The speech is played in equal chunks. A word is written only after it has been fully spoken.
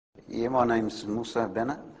Yeah, my name's Musa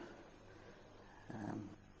Bennett.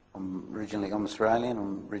 I'm Australian.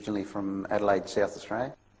 I'm originally from Adelaide, South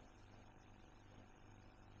Australia.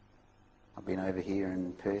 I've been over here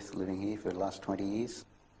in Perth, living here for the last 20 years.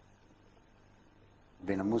 I've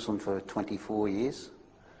been a Muslim for 24 years.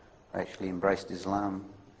 I actually embraced Islam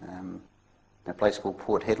in a place called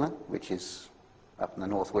Port Hedland, which is up in the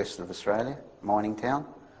northwest of Australia, mining town.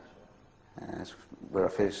 That's where I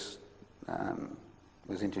first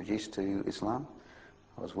was introduced to Islam.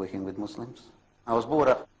 I was working with Muslims. I was brought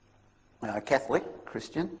up Catholic,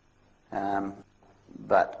 Christian,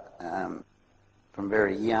 but from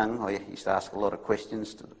very young I used to ask a lot of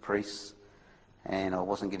questions to the priests, and I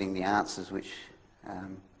wasn't getting the answers which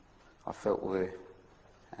I felt were,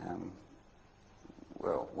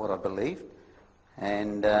 well, what I believed.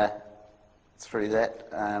 And through that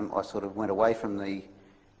I sort of went away from the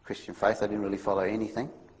Christian faith. I didn't really follow anything.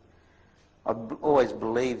 I always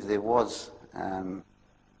believed there was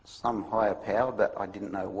some higher power, but I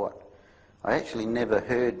didn't know what. I actually never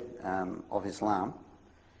heard of Islam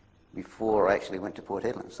before I actually went to Port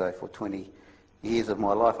Hedland. So for 20 years of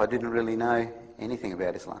my life I didn't really know anything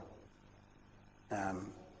about Islam.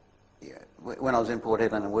 When I was in Port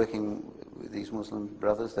Hedland and working with these Muslim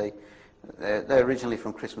brothers, they're originally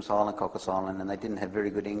from Christmas Island, Cockles Island, and they didn't have very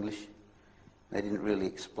good English. They didn't really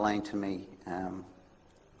explain to me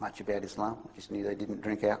much about Islam. I just knew they didn't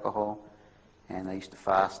drink alcohol and they used to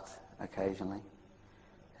fast occasionally.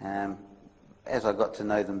 As I got to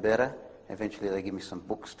know them better, eventually they gave me some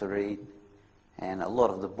books to read, and a lot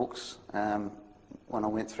of the books, when I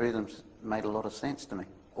went through them, made a lot of sense to me.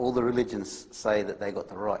 All the religions say that they got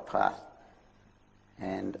the right path,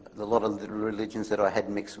 and a lot of the religions that I had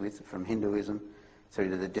mixed with, from Hinduism through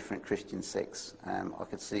to the different Christian sects, I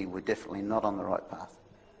could see were definitely not on the right path.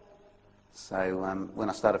 So when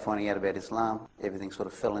I started finding out about Islam, everything sort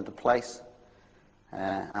of fell into place,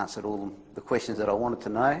 answered all the questions that I wanted to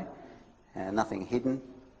know, nothing hidden,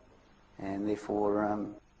 and therefore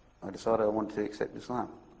I decided I wanted to accept Islam.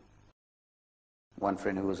 One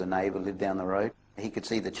friend who was a neighbour lived down the road. He could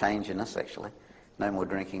see the change in us, actually. No more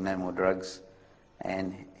drinking, no more drugs,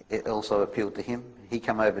 and it also appealed to him. He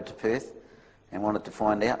came over to Perth and wanted to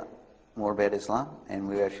find out more about Islam, and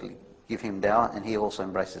we actually give him dawah, and he also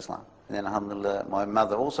embraced Islam. And then, alhamdulillah, my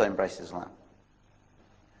mother also embraced Islam.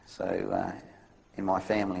 So in my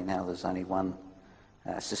family now there's only one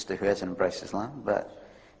sister who hasn't embraced Islam, but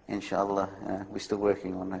inshallah we're still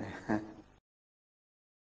working on it.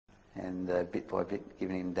 And bit by bit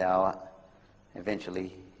giving him dawah.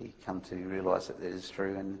 Eventually he come to realise that it is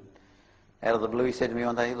true, and out of the blue he said to me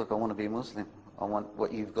one day, "Look, I want to be a Muslim. I want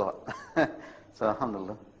what you've got." So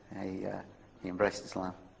alhamdulillah, he embraced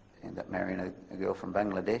Islam. Ended up marrying a girl from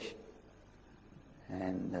Bangladesh,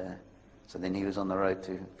 and so then he was on the road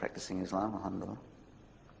to practicing Islam, alhamdulillah.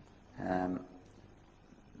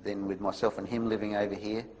 Then with myself and him living over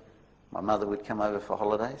here, my mother would come over for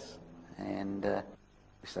holidays, and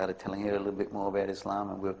we started telling her a little bit more about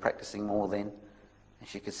Islam, and we were practicing more then, and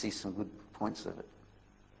she could see some good points of it.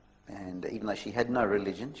 And even though she had no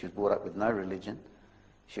religion, she was brought up with no religion,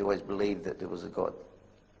 she always believed that there was a God.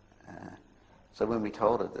 So when we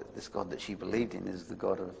told her that this God that she believed in is the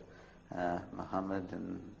God of Muhammad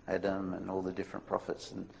and Adam and all the different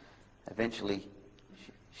prophets, and eventually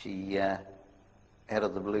she out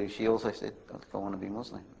of the blue, she also said, "I want to be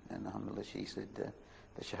Muslim." And alhamdulillah, she said the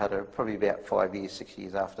Shahada probably about 5 years, 6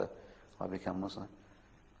 years after I become Muslim.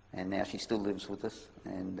 And now she still lives with us,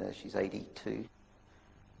 and she's 82.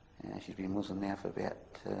 She's been Muslim now for about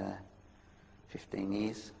 15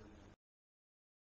 years.